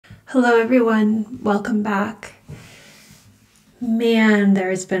Hello everyone, welcome back. Man,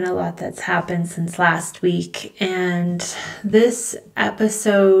 there's been a lot that's happened since last week, and this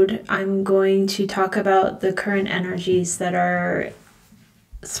episode I'm going to talk about the current energies that are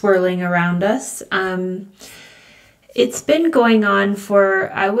swirling around us. It's been going on for,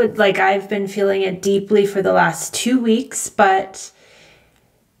 I've been feeling it deeply for the last 2 weeks, but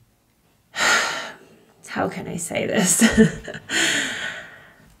how can I say this?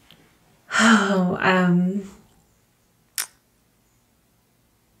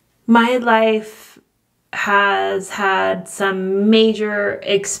 My life has had some major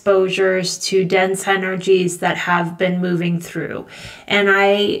exposures to dense energies that have been moving through, and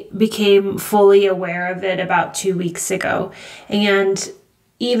I became fully aware of it about 2 weeks ago. And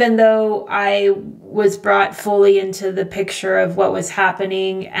even though I was brought fully into the picture of what was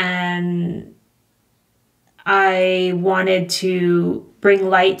happening and I wanted to bring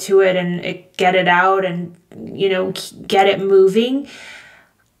light to it and get it out and, get it moving,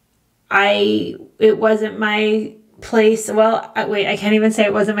 it wasn't my place. Well, wait, I can't even say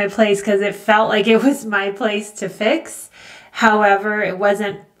it wasn't my place because it felt like it was my place to fix. However, it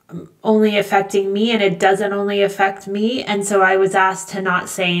wasn't only affecting me, and it doesn't only affect me. And so I was asked to not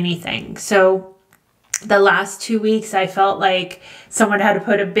say anything. So the last 2 weeks, I felt like someone had to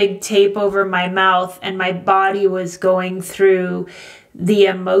put a big tape over my mouth, and my body was going through the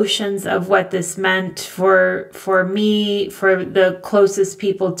emotions of what this meant for me, for the closest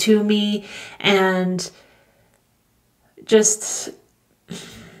people to me, and just,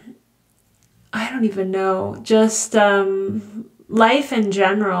 I don't even know, just life in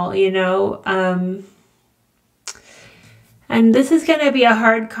general, and this is going to be a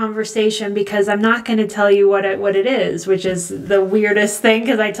hard conversation because I'm not going to tell you what it is, which is the weirdest thing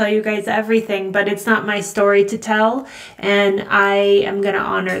because I tell you guys everything, but it's not my story to tell, and I am going to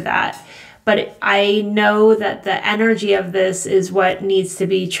honor that. But I know that the energy of this is what needs to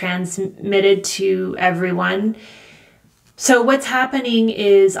be transmitted to everyone. So what's happening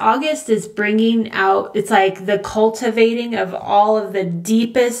is August is bringing out, it's like the cultivating of all of the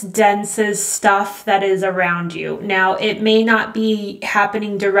deepest, densest stuff that is around you. Now, it may not be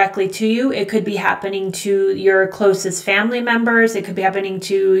happening directly to you. It could be happening to your closest family members. It could be happening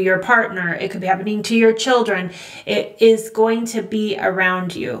to your partner. It could be happening to your children. It is going to be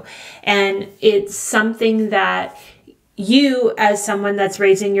around you. And it's something that you, as someone that's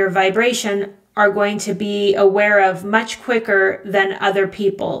raising your vibration, are going to be aware of much quicker than other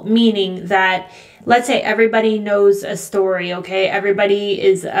people. Meaning that, let's say everybody knows a story, okay? Everybody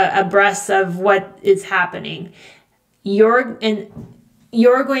is abreast of what is happening. You're going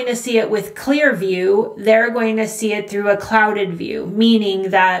to see it with clear view. They're going to see it through a clouded view,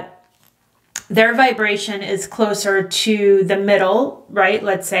 meaning that their vibration is closer to the middle, right?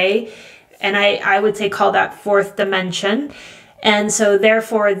 Let's say, and I would say call that fourth dimension. And so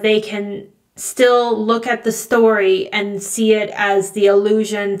therefore they can still look at the story and see it as the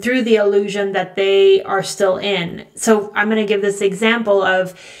illusion, through the illusion that they are still in. So I'm going to give this example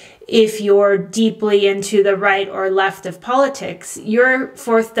of, if you're deeply into the right or left of politics, your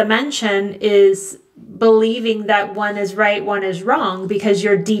fourth dimension is believing that one is right, one is wrong, because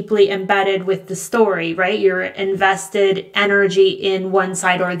you're deeply embedded with the story, right? You're invested energy in one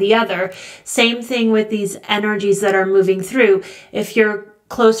side or the other. Same thing with these energies that are moving through. If you're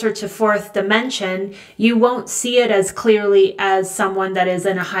closer to fourth dimension, you won't see it as clearly as someone that is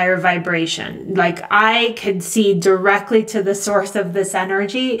in a higher vibration. Like, I could see directly to the source of this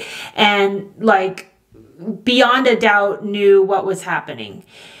energy and, like, beyond a doubt knew what was happening.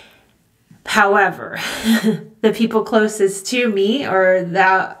 However, the people closest to me, or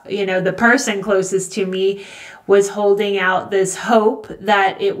the person closest to me, was holding out this hope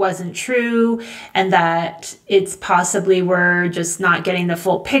that it wasn't true and that it's possibly we're just not getting the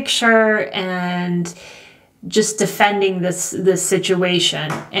full picture, and just defending this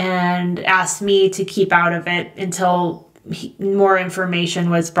situation, and asked me to keep out of it until more information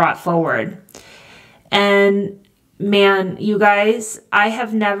was brought forward. And man, you guys, I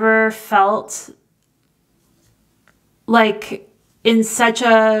have never felt like in such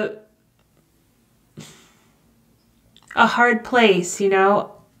a hard place,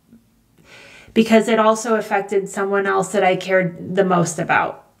 because it also affected someone else that I cared the most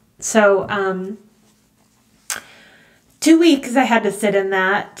about. So 2 weeks I had to sit in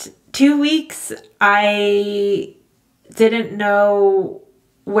that. 2 weeks I didn't know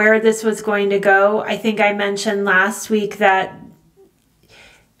where this was going to go. I think I mentioned last week that,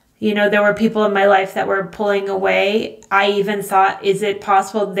 there were people in my life that were pulling away. I even thought, is it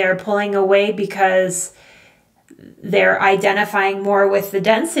possible they're pulling away because they're identifying more with the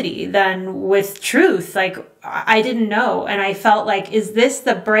density than with truth. Like, I didn't know. And I felt like, is this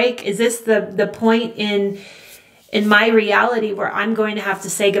the break? Is this the point in my reality where I'm going to have to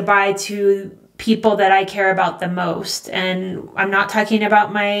say goodbye to people that I care about the most? And I'm not talking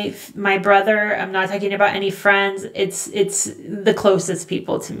about my brother. I'm not talking about any friends. It's the closest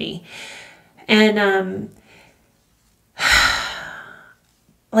people to me. And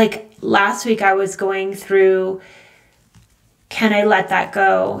like last week I was going through, can I let that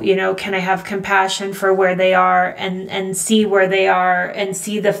go? You know, can I have compassion for where they are and see where they are and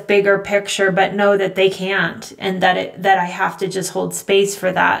see the bigger picture, but know that they can't, and that I have to just hold space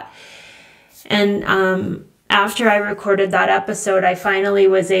for that. And after I recorded that episode, I finally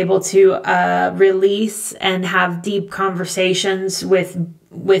was able to release and have deep conversations with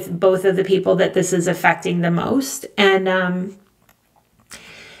both of the people that this is affecting the most. And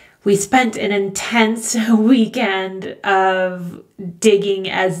we spent an intense weekend of digging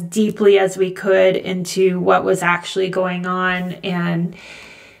as deeply as we could into what was actually going on. And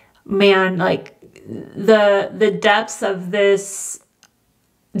man, like the depths of this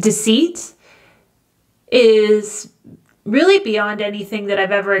deceit is really beyond anything that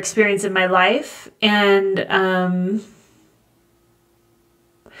I've ever experienced in my life. And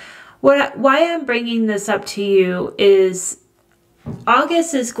why I'm bringing this up to you is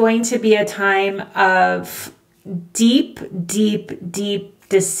August is going to be a time of deep, deep, deep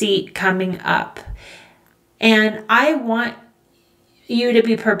deceit coming up. And I want you to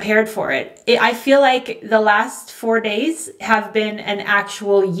be prepared for it. I feel like the last 4 days have been an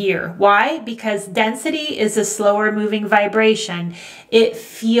actual year. Why? Because density is a slower moving vibration. It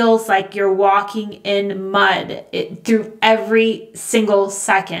feels like you're walking in mud through every single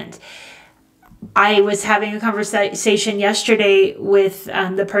second. I was having a conversation yesterday with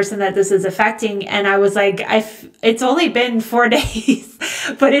the person that this is affecting, and I was like, it's only been 4 days,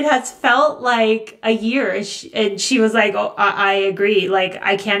 but it has felt like a year. And she was like, oh, I agree. Like,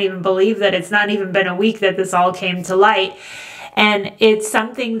 I can't even believe that it's not even been a week that this all came to light. And it's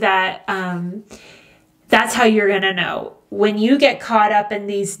something that, that's how you're going to know. When you get caught up in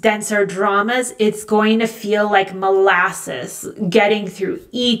these denser dramas, it's going to feel like molasses. Getting through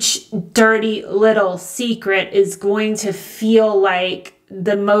each dirty little secret is going to feel like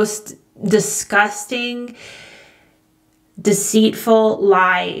the most disgusting, deceitful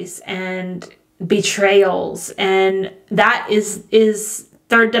lies and betrayals. And that is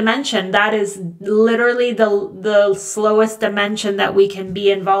third dimension. That is literally the slowest dimension that we can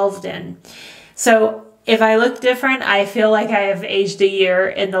be involved in. So if I look different, I feel like I have aged a year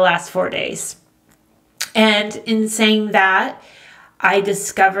in the last 4 days. And in saying that, I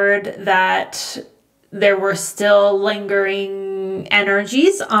discovered that there were still lingering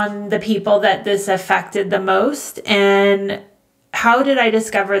energies on the people that this affected the most. And how did I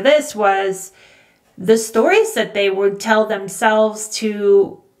discover this? Was the stories that they would tell themselves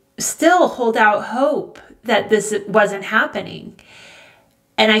to still hold out hope that this wasn't happening.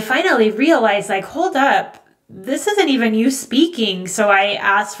 And I finally realized, like, hold up, this isn't even you speaking. So I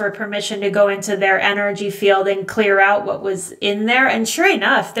asked for permission to go into their energy field and clear out what was in there. And sure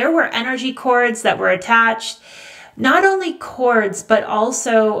enough, there were energy cords that were attached. Not only cords, but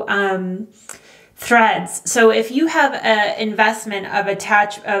also threads. So if you have an investment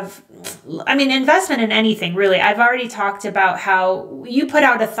investment in anything, really. I've already talked about how you put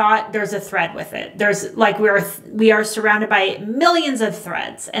out a thought, there's a thread with it. There's like, we are surrounded by millions of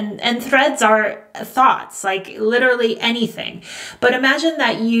threads, and threads are thoughts, like literally anything. But imagine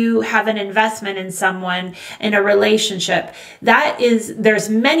that you have an investment in someone, in a relationship. There's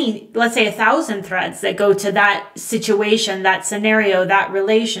many, let's say 1,000 threads that go to that situation, that scenario, that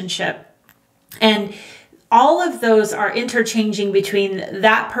relationship. And all of those are interchanging between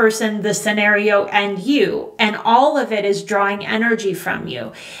that person, the scenario, and you. And all of it is drawing energy from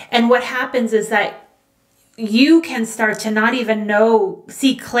you. And what happens is that you can start to not even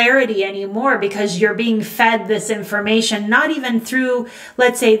see clarity anymore, because you're being fed this information, not even through,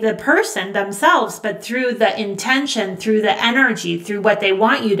 let's say, the person themselves, but through the intention, through the energy, through what they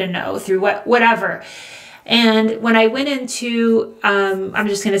want you to know, through whatever. And when I went into, I'm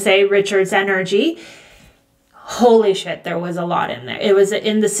just going to say Richard's energy, holy shit, there was a lot in there. It was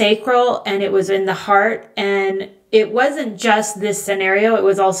in the sacral and it was in the heart. And it wasn't just this scenario. It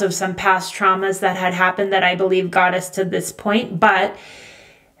was also some past traumas that had happened that I believe got us to this point. But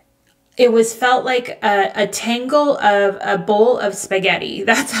it felt like a tangle of a bowl of spaghetti.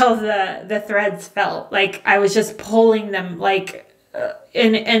 That's how the threads felt. Like I was just pulling them, like,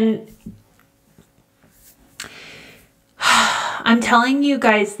 I'm telling you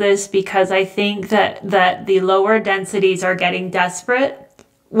guys this because I think that the lower densities are getting desperate.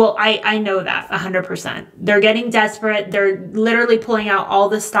 Well, I know that 100%. They're getting desperate. They're literally pulling out all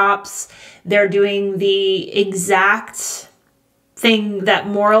the stops. They're doing the exact thing that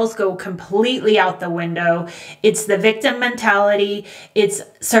morals go completely out the window. It's the victim mentality. It's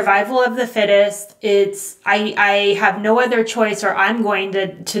survival of the fittest. It's I have no other choice or I'm going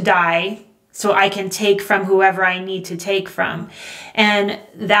to die so I can take from whoever I need to take from. And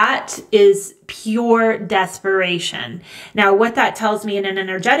that is pure desperation. Now, what that tells me in an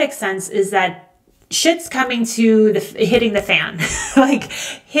energetic sense is that shit's coming to hitting the fan, like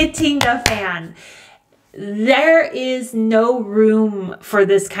hitting the fan. There is no room for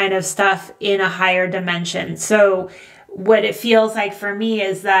this kind of stuff in a higher dimension. So what it feels like for me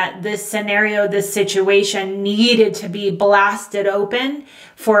is that this scenario, this situation needed to be blasted open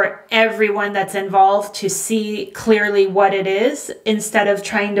for everyone that's involved to see clearly what it is, instead of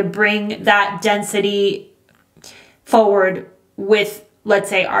trying to bring that density forward with, let's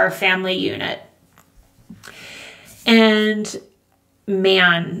say, our family unit. And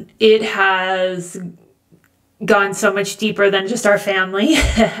man, it has gone so much deeper than just our family.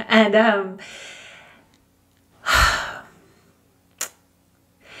 And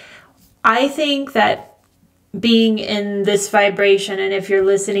I think that being in this vibration, and if you're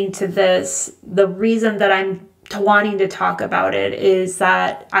listening to this, the reason that I'm wanting to talk about it is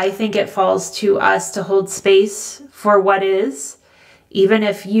that I think it falls to us to hold space for what is, even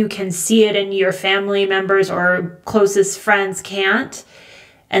if you can see it and your family members or closest friends can't,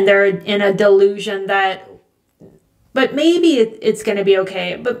 and they're in a delusion that, but maybe it's going to be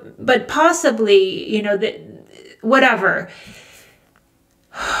okay, but possibly, you know, that whatever.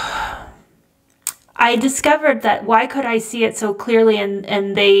 I discovered that why could I see it so clearly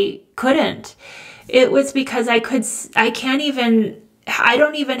and they couldn't? It was because I don't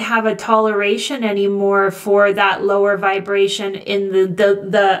even have a toleration anymore for that lower vibration in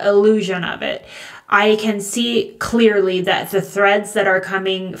the illusion of it. I can see clearly that the threads that are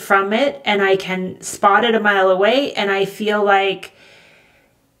coming from it, and I can spot it a mile away, and I feel like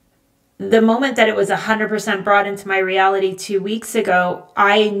the moment that it was 100% brought into my reality 2 weeks ago,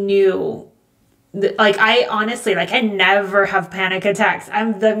 I knew. Like, I honestly, like, I never have panic attacks.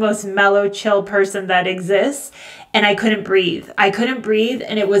 I'm the most mellow, chill person that exists. And I couldn't breathe. I couldn't breathe.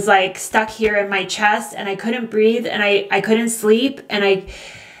 And it was like stuck here in my chest, and I couldn't breathe, and I couldn't sleep. And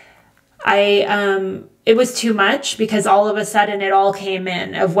it was too much, because all of a sudden it all came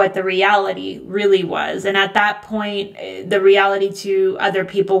in of what the reality really was. And at that point, the reality to other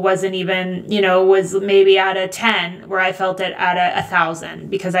people wasn't even, you know, was maybe at a 10, where I felt it at a 1,000,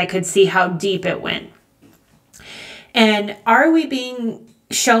 because I could see how deep it went. And are we being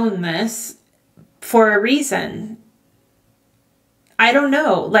shown this for a reason? I don't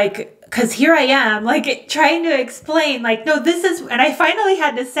know. Like, because here I am, like, trying to explain, like, no, this is, and I finally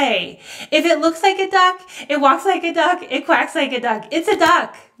had to say, if it looks like a duck, it walks like a duck, it quacks like a duck, it's a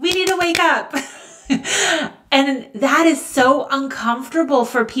duck. We need to wake up. And that is so uncomfortable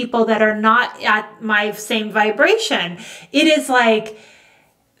for people that are not at my same vibration. It is like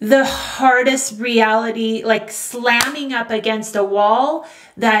the hardest reality, like slamming up against a wall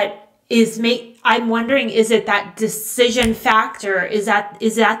that is I'm wondering, is it that decision factor? Is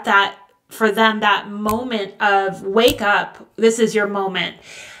that for them, that moment of wake up, this is your moment.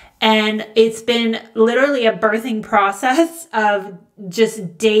 And it's been literally a birthing process of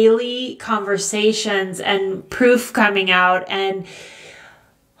just daily conversations and proof coming out. And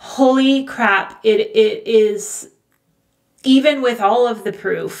holy crap, it is, even with all of the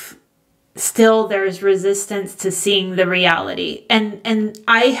proof, still there's resistance to seeing the reality. And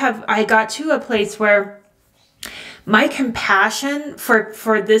I got to a place where my compassion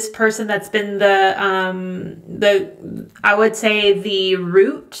for this person that's been I would say the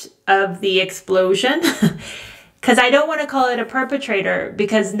root of the explosion, because I don't want to call it a perpetrator,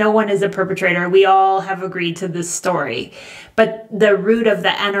 because no one is a perpetrator. We all have agreed to this story. But the root of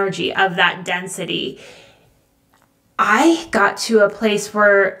the energy of that density, I got to a place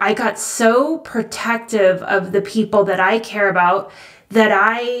where I got so protective of the people that I care about that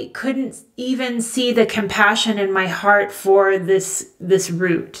I couldn't even see the compassion in my heart for this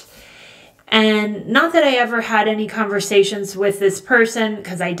root. And not that I ever had any conversations with this person,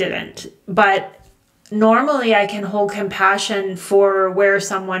 because I didn't, but normally I can hold compassion for where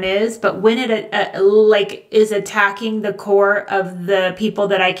someone is, but when it like is attacking the core of the people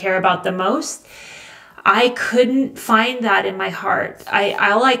that I care about the most, I couldn't find that in my heart.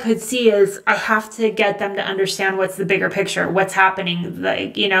 All I could see is I have to get them to understand what's the bigger picture, what's happening,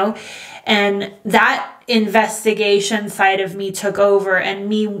 like, you know, and that investigation side of me took over, and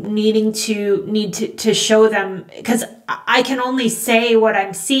me needing to show them, because I can only say what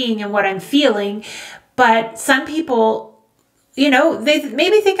I'm seeing and what I'm feeling, but some people, you know, they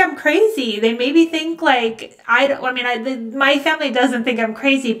maybe think I'm crazy. They maybe think like, my family doesn't think I'm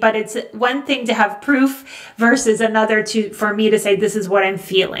crazy, but it's one thing to have proof versus another for me to say, this is what I'm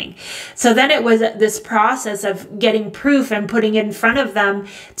feeling. So then it was this process of getting proof and putting it in front of them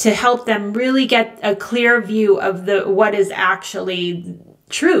to help them really get a clear view of what is actually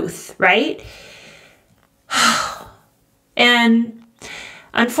truth, right? And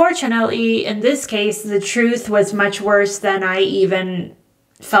unfortunately, in this case, the truth was much worse than I even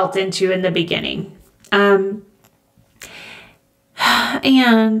felt into in the beginning. And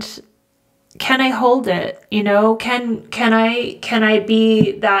can I hold it? You know, can I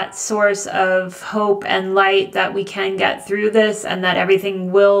be that source of hope and light that we can get through this, and that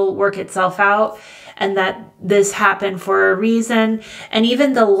everything will work itself out, and that this happened for a reason, and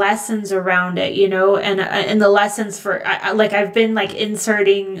even the lessons around it, you know, and the lessons for, like, I've been like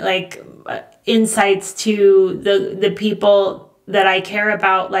inserting like insights to the people that I care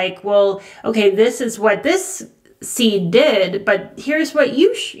about, like, well, okay, this is what this seed did, but here's what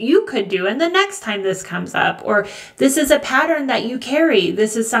you could do, and the next time this comes up, or this is a pattern that you carry,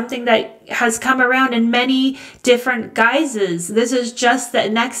 this is something that has come around in many different guises, this is just the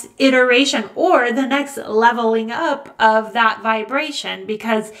next iteration or the next leveling up of that vibration,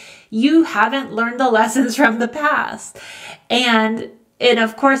 because you haven't learned the lessons from the past. And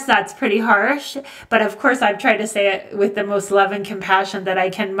of course, that's pretty harsh, but of course I've tried to say it with the most love and compassion that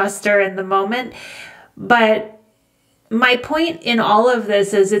I can muster in the moment. But my point in all of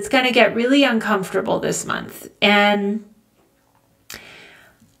this is it's going to get really uncomfortable this month. And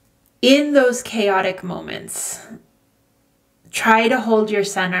in those chaotic moments, try to hold your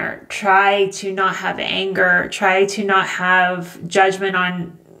center. Try to not have anger. Try to not have judgment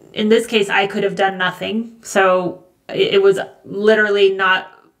on, in this case, I could have done nothing. So it was literally not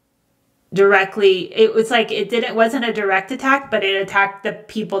directly, it was like it wasn't a direct attack, but it attacked the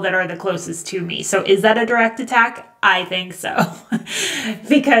people that are the closest to me. So is that a direct attack? I think so.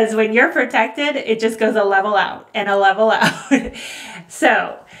 Because when you're protected, it just goes a level out and a level out.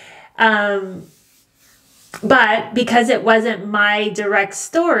 So, but because it wasn't my direct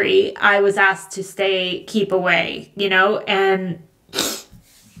story, I was asked to keep away, you know, and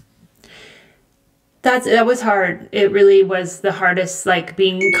that was hard. It really was the hardest, like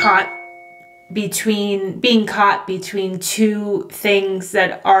being caught between two things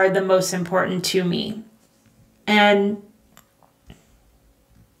that are the most important to me. And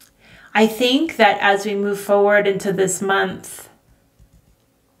I think that as we move forward into this month,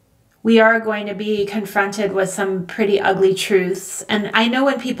 we are going to be confronted with some pretty ugly truths. And I know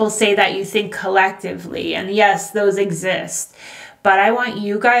when people say that, you think collectively, and yes, those exist. But I want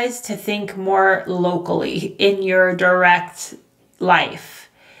you guys to think more locally in your direct life.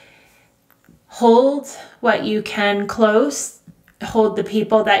 Hold what you can close. Hold the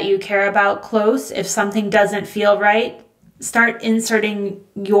people that you care about close. If something doesn't feel right, start inserting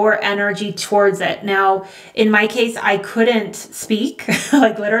your energy towards it. Now, in my case, I couldn't speak,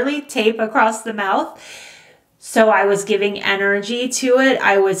 like literally tape across the mouth. So I was giving energy to it.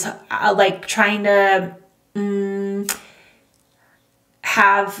 I was like trying to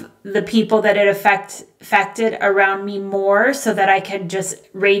have the people that it affected around me more, so that I could just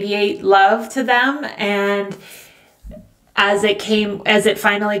radiate love to them. And as it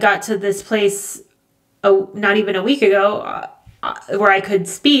finally got to this place, not even a week ago, where I could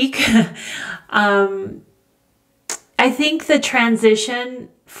speak, I think the transition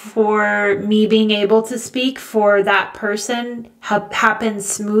for me being able to speak for that person happened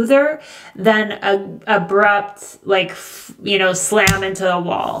smoother than a abrupt, like, you know, slam into the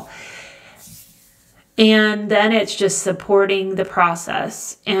wall. And then it's just supporting the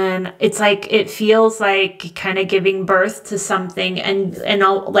process. And it's like, it feels like kind of giving birth to something and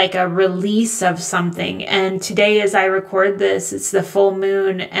like a release of something. And today, as I record this, it's the full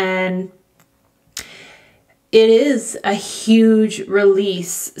moon, and it is a huge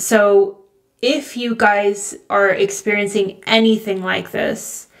release. So if you guys are experiencing anything like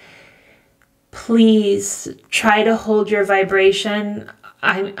this, please try to hold your vibration.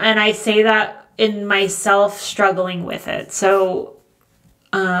 And I say that in myself struggling with it. So,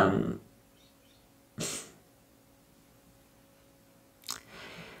 I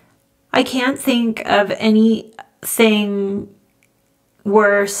can't think of anything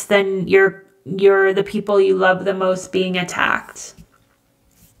worse than your the people you love the most being attacked.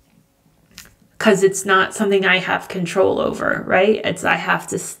 Because it's not something I have control over, right? I have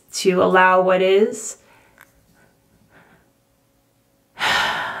to allow what is.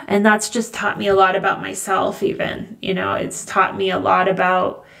 And that's just taught me a lot about myself even. You know, it's taught me a lot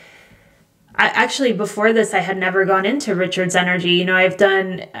about... Actually, before this, I had never gone into Richard's energy. You know, I've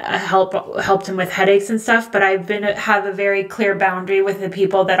done helped him with headaches and stuff, but have a very clear boundary with the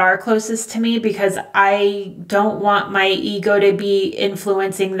people that are closest to me, because I don't want my ego to be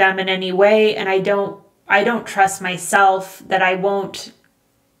influencing them in any way, and I don't trust myself that I won't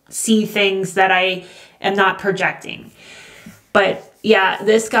see things that I am not projecting. But yeah,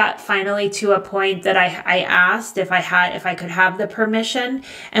 this got finally to a point that I asked if I could have the permission.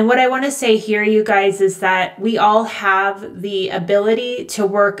 And what I want to say here, you guys, is that we all have the ability to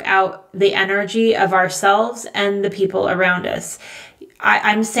work out the energy of ourselves and the people around us.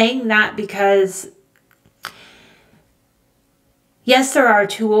 I'm saying that because, yes, there are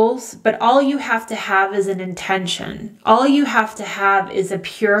tools, but all you have to have is an intention. All you have to have is a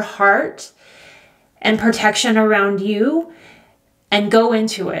pure heart and protection around you. And go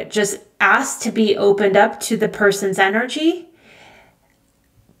into it. Just ask to be opened up to the person's energy.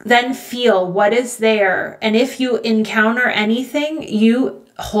 Then feel what is there. And if you encounter anything, you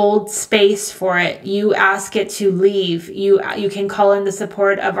hold space for it. You ask it to leave. You can call in the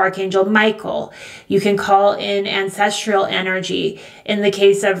support of Archangel Michael. You can call in ancestral energy. In the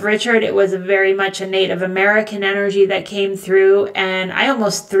case of Richard, it was very much a Native American energy that came through. And I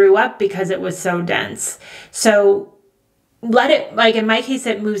almost threw up because it was so dense. So let it, like in my case,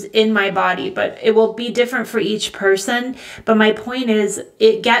 it moves in my body, but it will be different for each person. But my point is,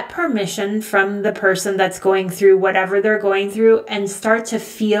 get permission from the person that's going through whatever they're going through, and start to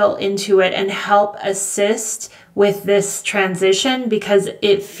feel into it and help assist with this transition, because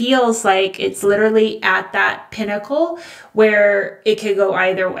it feels like it's literally at that pinnacle where it could go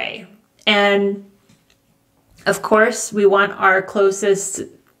either way. And of course, we want our closest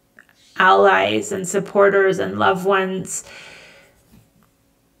allies and supporters and loved ones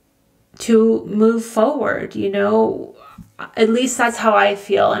to move forward, you know. At least that's how I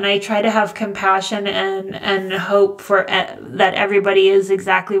feel, and I try to have compassion and hope for that everybody is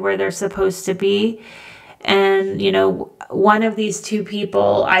exactly where they're supposed to be. And you know, one of these two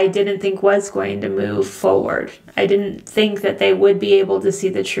people I didn't think was going to move forward. I didn't think that they would be able to see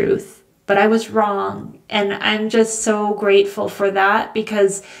the truth, but I was wrong, and I'm just so grateful for that,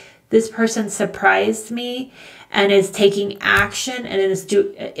 because this person surprised me and is taking action and is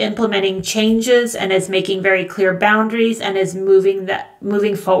implementing changes and is making very clear boundaries and is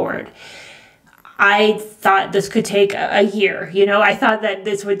moving forward. I thought this could take a year. You know, I thought that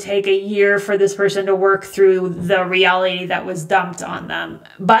this would take a year for this person to work through the reality that was dumped on them.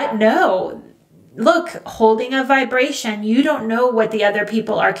 But no, look, holding a vibration, you don't know what the other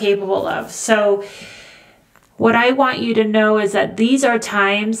people are capable of. So what I want you to know is that these are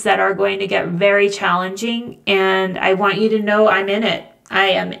times that are going to get very challenging, and I want you to know I'm in it. I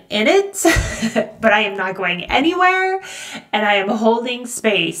am in it, but I am not going anywhere, and I am holding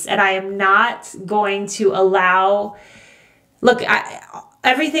space, and I am not going to allow... Look,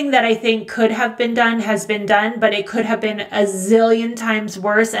 everything that I think could have been done has been done, but it could have been a zillion times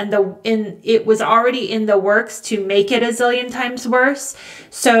worse, and it was already in the works to make it a zillion times worse.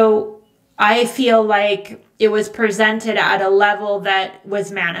 So I feel like it was presented at a level that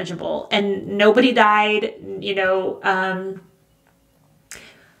was manageable, and nobody died, you know,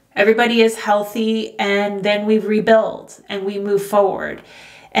 everybody is healthy, and then we rebuild and we move forward.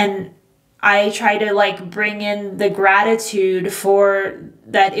 And I try to like bring in the gratitude for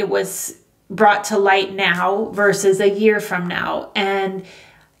that it was brought to light now versus a year from now. And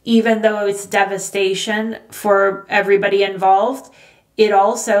even though it's devastation for everybody involved, it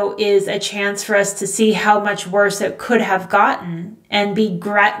also is a chance for us to see how much worse it could have gotten, and be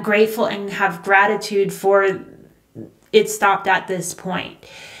grateful and have gratitude for it stopped at this point.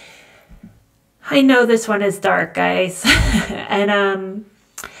 I know this one is dark, guys, and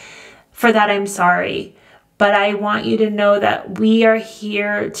for that I'm sorry. But I want you to know that we are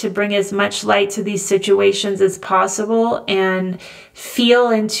here to bring as much light to these situations as possible, and feel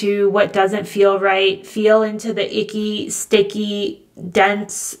into what doesn't feel right. Feel into the icky, sticky,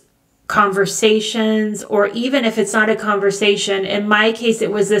 dense conversations, or even if it's not a conversation. In my case,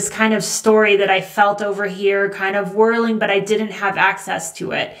 it was this kind of story that I felt over here kind of whirling, but I didn't have access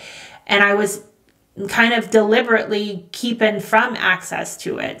to it. And I was kind of deliberately keeping from access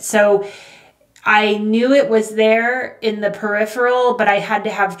to it. So I knew it was there in the peripheral, but I had to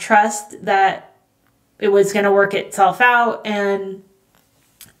have trust that it was going to work itself out. And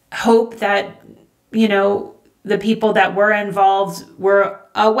hope that, you know, the people that were involved were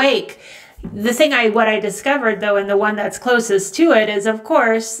awake. The thing what I discovered though, and the one that's closest to it is, of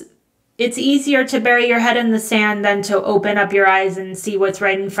course, it's easier to bury your head in the sand than to open up your eyes and see what's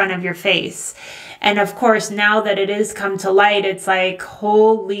right in front of your face. And of course, now that it is come to light, it's like,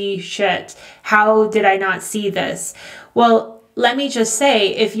 holy shit, how did I not see this? Well, let me just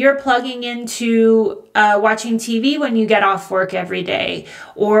say, if you're plugging into watching TV when you get off work every day,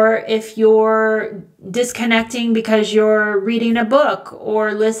 or if you're disconnecting because you're reading a book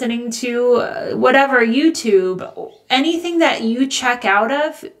or listening to whatever, YouTube, anything that you check out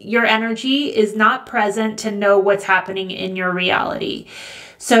of, your energy is not present to know what's happening in your reality.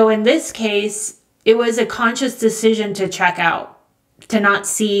 So in this case, it was a conscious decision to check out, to not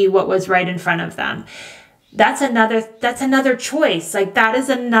see what was right in front of them. That's another choice. Like, that is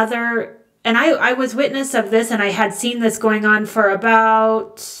another, and I was witness of this, and I had seen this going on for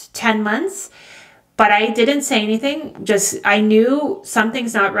about 10 months, but I didn't say anything. Just, I knew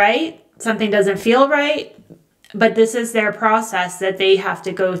something's not right. Something doesn't feel right, but this is their process that they have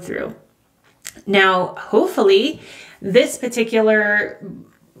to go through. Now, hopefully this particular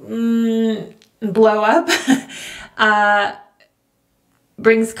blow up,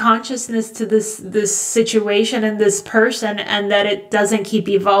 brings consciousness to this situation and this person, and that it doesn't keep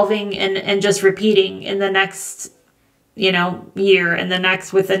evolving and just repeating in the next, you know, year, and the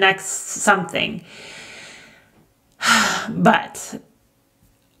next with the next something. But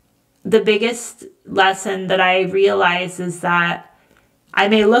the biggest lesson that I realize is that I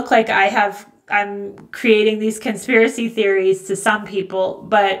may look like I'm creating these conspiracy theories to some people,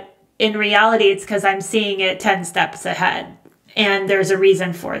 but in reality, it's because I'm seeing it 10 steps ahead. And there's a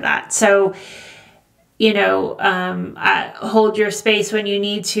reason for that. So, you know, hold your space when you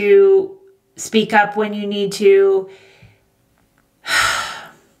need to, speak up when you need to,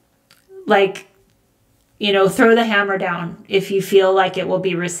 like, you know, throw the hammer down if you feel like it will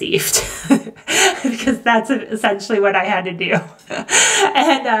be received. Because that's essentially what I had to do.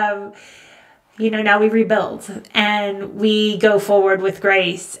 And, you know, now we rebuild and we go forward with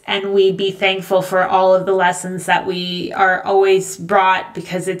grace, and we be thankful for all of the lessons that we are always brought,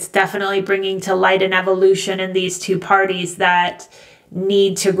 because it's definitely bringing to light an evolution in these two parties that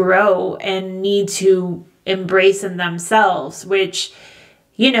need to grow and need to embrace in themselves, which,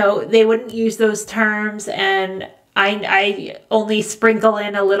 you know, they wouldn't use those terms, and I only sprinkle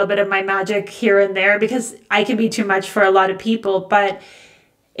in a little bit of my magic here and there because I can be too much for a lot of people. But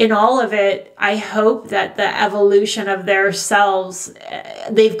in all of it, I hope that the evolution of their selves,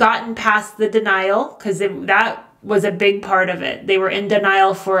 they've gotten past the denial, because that was a big part of it. They were in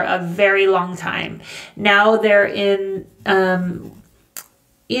denial for a very long time. Now they're in,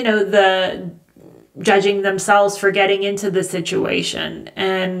 you know, the judging themselves for getting into the situation,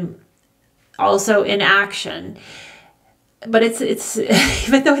 and also in action. But it's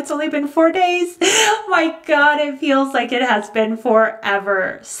even though it's only been 4 days, my God, it feels like it has been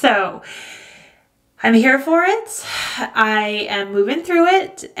forever. So I'm here for it. I am moving through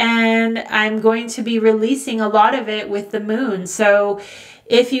it, and I'm going to be releasing a lot of it with the moon. So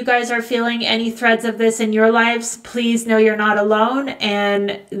if you guys are feeling any threads of this in your lives, please know you're not alone.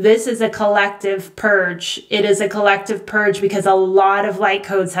 And this is a collective purge. It is a collective purge because a lot of light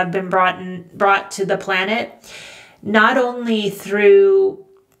codes have been brought to the planet. Not only through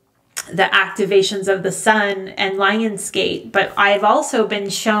the activations of the sun and Lionsgate, but I've also been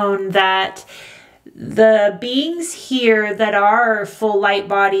shown that the beings here that are full light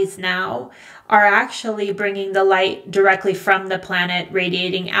bodies now are actually bringing the light directly from the planet,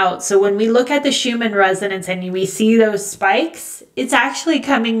 radiating out. So when we look at the Schumann resonance and we see those spikes, it's actually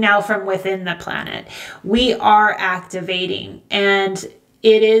coming now from within the planet. We are activating, and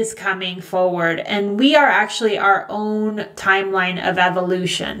it is coming forward, and we are actually our own timeline of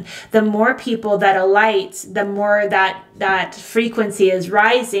evolution. The more people that alight, the more that frequency is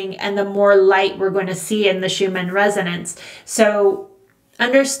rising, and the more light we're going to see in the Schumann resonance. So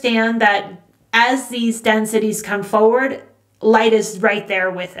understand that as these densities come forward, light is right there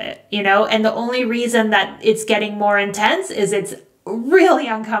with it, you know, and the only reason that it's getting more intense is it's really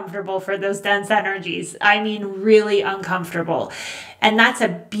uncomfortable for those dense energies. I mean, really uncomfortable. And that's a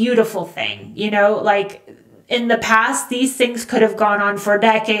beautiful thing, you know, like in the past, these things could have gone on for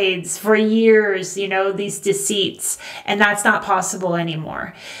decades, for years, you know, these deceits, and that's not possible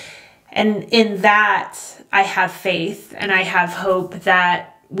anymore. And in that, I have faith and I have hope that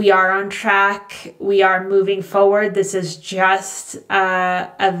we are on track. We are moving forward. This is just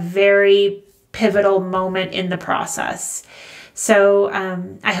a very pivotal moment in the process. So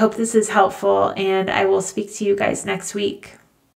I hope this is helpful, and I will speak to you guys next week.